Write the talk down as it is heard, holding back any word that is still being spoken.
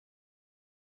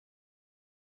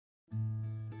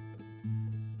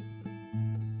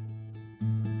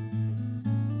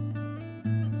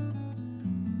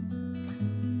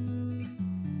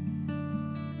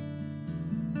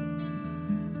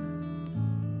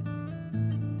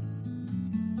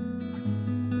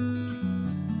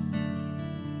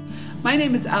My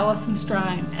name is Allison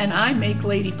Strine, and I make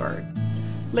ladybird.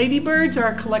 Ladybirds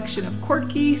are a collection of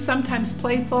quirky, sometimes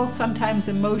playful, sometimes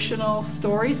emotional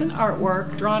stories and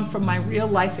artwork drawn from my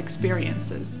real-life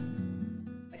experiences.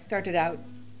 I started out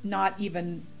not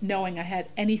even knowing I had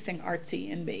anything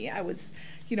artsy in me. I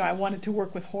wanted to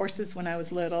work with horses when I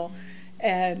was little,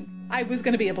 and I was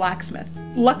going to be a blacksmith.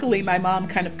 Luckily, my mom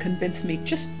kind of convinced me,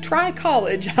 just try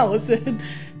college, Allison.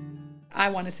 I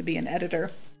wanted to be an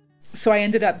editor. So I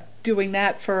ended up doing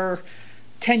that for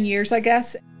 10 years, I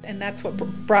guess, and that's what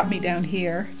brought me down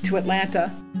here to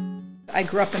Atlanta. I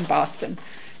grew up in Boston,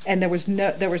 and there was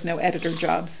no editor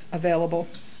jobs available.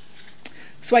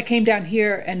 So I came down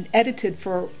here and edited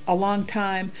for a long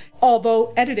time.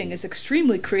 Although editing is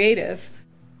extremely creative,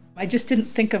 I just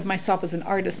didn't think of myself as an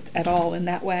artist at all in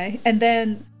that way. And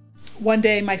then one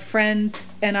day my friend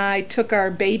and I took our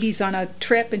babies on a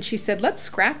trip, and she said, let's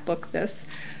scrapbook this.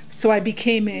 So I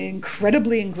became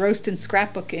incredibly engrossed in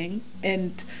scrapbooking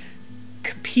and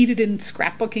competed in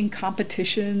scrapbooking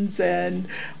competitions and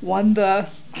won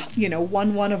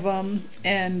one of them.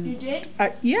 And you did?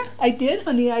 Yeah, I did,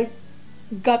 honey. I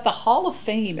got the Hall of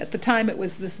Fame. At the time it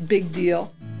was this big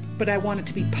deal, but I wanted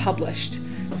to be published.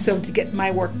 So to get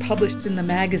my work published in the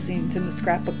magazines, in the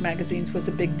scrapbook magazines, was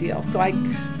a big deal. So I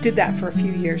did that for a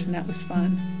few years, and that was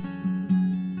fun.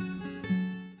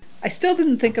 I still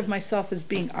didn't think of myself as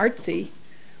being artsy,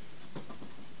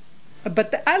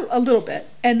 but a little bit.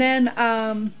 And then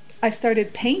I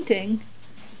started painting,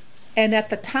 and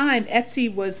at the time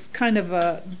Etsy was kind of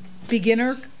a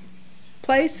beginner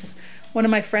place. One of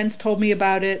my friends told me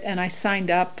about it, and I signed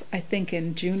up, I think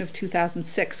in June of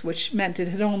 2006, which meant it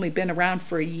had only been around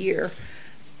for a year.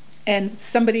 And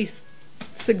somebody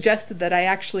suggested that I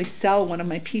actually sell one of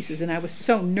my pieces, and I was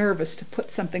so nervous to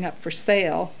put something up for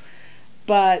sale.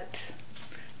 But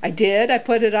I did. I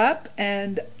put it up,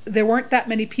 and there weren't that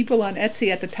many people on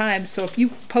Etsy at the time, so if you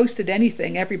posted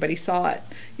anything, everybody saw it.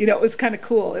 It was kind of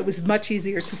cool. It was much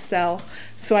easier to sell.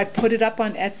 So I put it up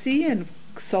on Etsy and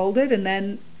sold it, and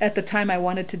then at the time I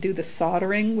wanted to do the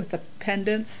soldering with the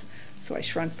pendants, so I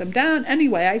shrunk them down.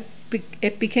 Anyway,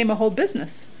 it became a whole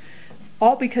business,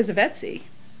 all because of Etsy.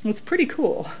 It was pretty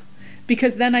cool,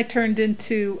 because then I turned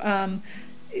into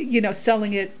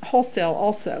selling it wholesale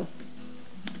also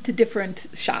to different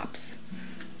shops.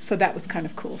 So that was kind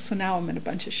of cool. So now I'm in a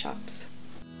bunch of shops.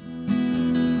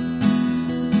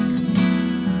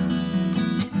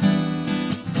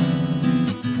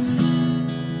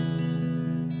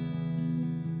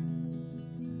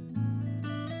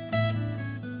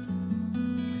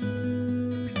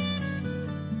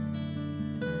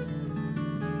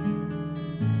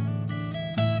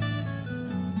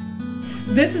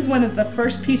 This is one of the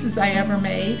first pieces I ever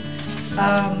made.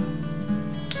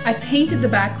 I painted the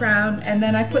background, and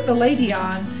then I put the lady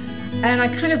on, and I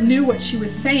kind of knew what she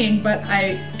was saying, but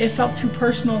it felt too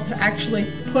personal to actually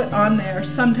put on there.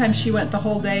 Sometimes she went the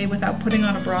whole day without putting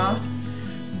on a bra,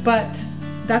 but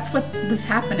that's what was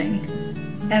happening,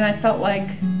 and I felt like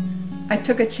I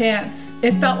took a chance.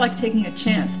 It felt like taking a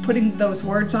chance putting those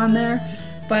words on there,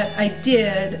 but I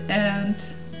did, and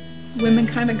women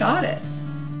kind of got it.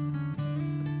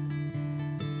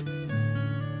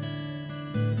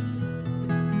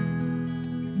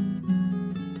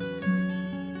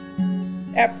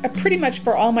 Pretty much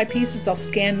for all my pieces, I'll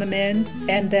scan them in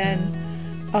and then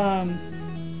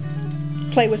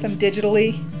play with them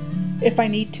digitally if I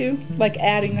need to, like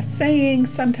adding a saying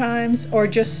sometimes, or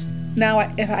just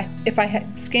now if I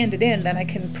had scanned it in, then I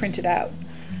can print it out.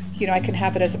 I can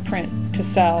have it as a print to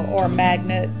sell, or a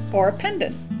magnet, or a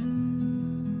pendant.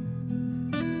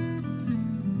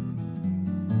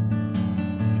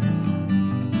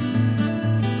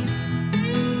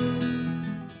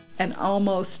 And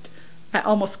I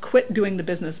almost quit doing the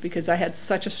business because I had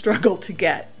such a struggle to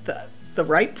get the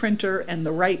right printer and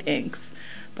the right inks.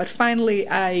 But finally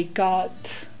I got,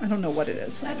 I don't know what it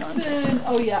is.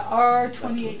 Oh yeah,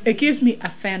 R28. It gives me a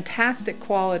fantastic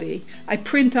quality. I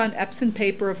print on Epson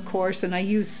paper, of course, and I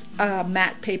use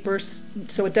matte papers,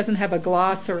 so it doesn't have a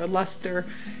gloss or a luster,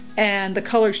 and the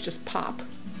colors just pop.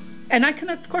 And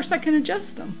of course I can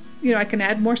adjust them. I can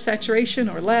add more saturation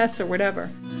or less or whatever.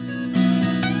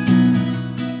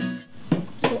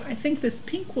 I think this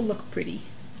pink will look pretty.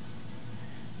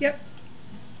 Yep,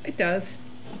 it does.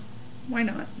 Why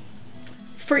not?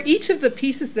 For each of the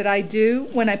pieces that I do,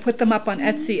 when I put them up on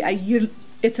Etsy,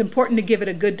 it's important to give it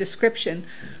a good description.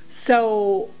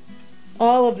 So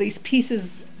all of these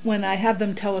pieces, when I have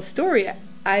them tell a story,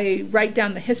 I write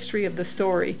down the history of the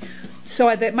story.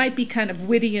 So that might be kind of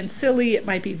witty and silly, it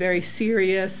might be very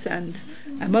serious and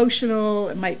emotional,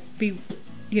 it might be,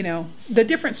 the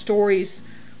different stories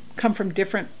come from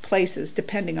different places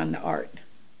depending on the art.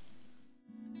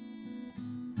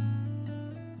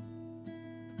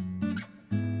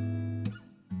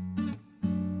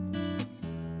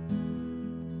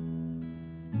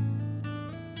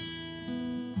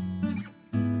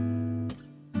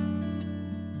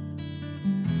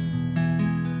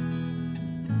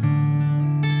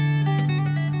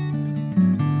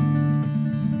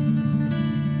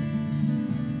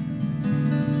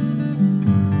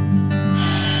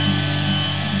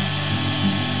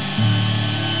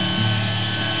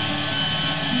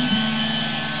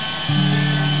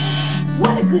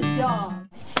 What a good dog.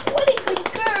 What a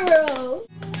good girl.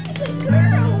 What a good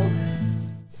girl.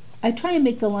 I try and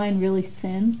make the line really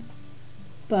thin,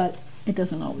 but it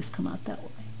doesn't always come out that way.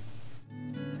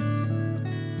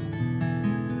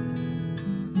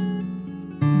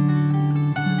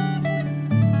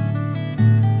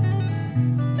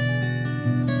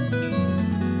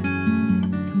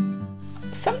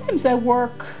 Sometimes I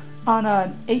work on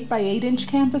an 8x8 inch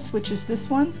canvas, which is this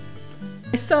one.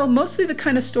 I sell mostly the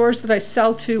kind of stores that I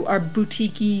sell to are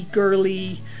boutique-y,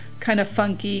 girly, kind of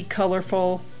funky,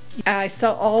 colorful. I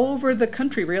sell all over the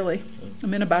country, really.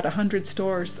 I'm in about 100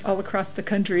 stores all across the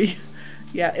country.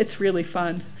 Yeah, it's really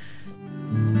fun.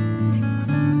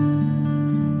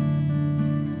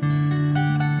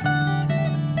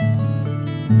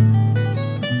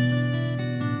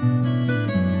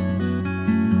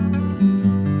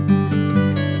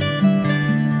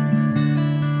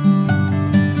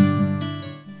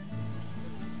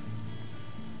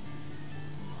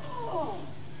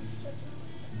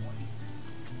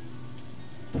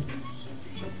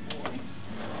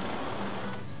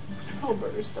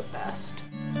 Hilbert is the best.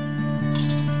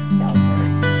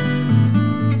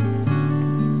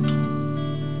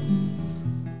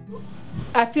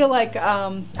 I feel like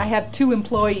I have two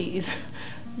employees,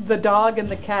 the dog and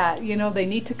the cat. You know, they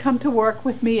need to come to work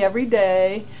with me every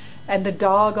day, and the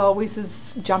dog always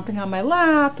is jumping on my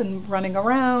lap and running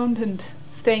around and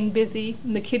staying busy,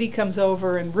 and the kitty comes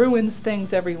over and ruins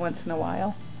things every once in a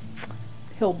while.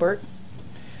 Hilbert.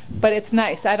 But it's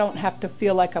nice. I don't have to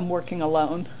feel like I'm working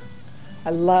alone. I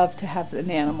love to have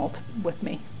an animal with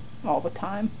me all the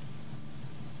time.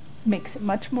 Makes it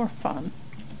much more fun.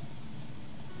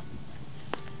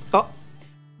 Oh.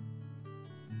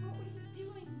 What were you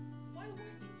doing? Why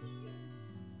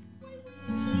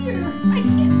weren't you here? I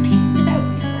can't paint without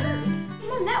her.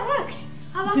 Come on, that worked.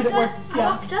 I walked Did it work? up. Yeah. I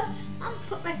walked up. I'll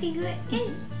put my finger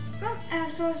in. So I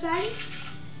was sliding.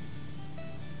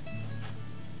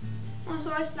 So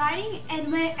I was sliding,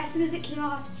 and as soon as it came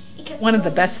off, it kept One of the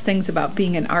going. best things about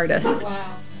being an artist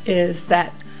Wow. is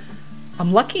that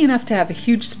I'm lucky enough to have a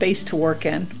huge space to work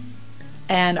in.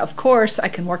 And of course, I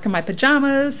can work in my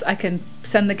pajamas, I can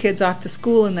send the kids off to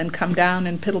school and then come down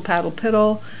and piddle paddle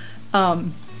piddle,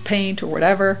 paint or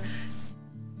whatever.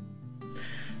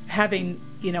 Having,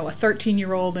 you know, a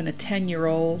 13-year-old and a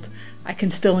 10-year-old, I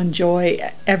can still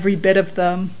enjoy every bit of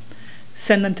them,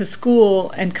 send them to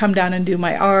school and come down and do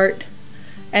my art.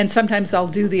 And sometimes I'll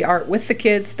do the art with the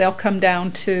kids, they'll come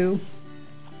down too.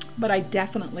 But I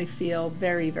definitely feel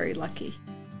very, very lucky.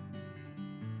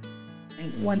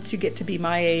 And once you get to be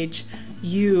my age,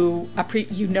 you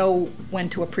know when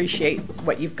to appreciate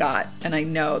what you've got. And I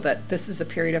know that this is a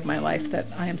period of my life that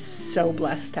I am so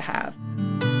blessed to have.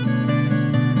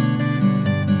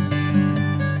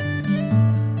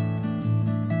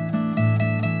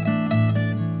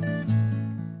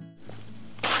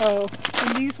 Oh,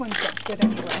 and these ones look good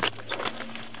anyway.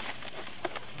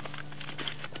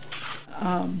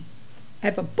 I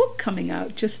have a book coming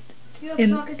out just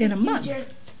in a month.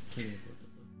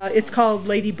 It's called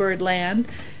Ladybird Land,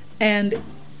 and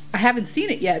I haven't seen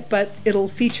it yet, but it'll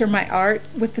feature my art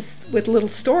with little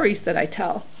stories that I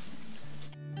tell.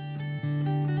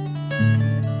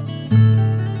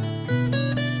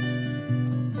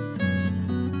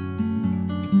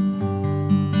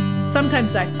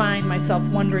 Sometimes I find myself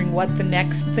wondering what the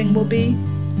next thing will be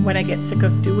when I get sick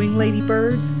of doing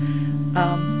ladybirds,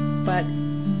 but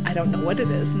I don't know what it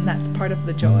is, and that's part of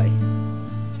the joy.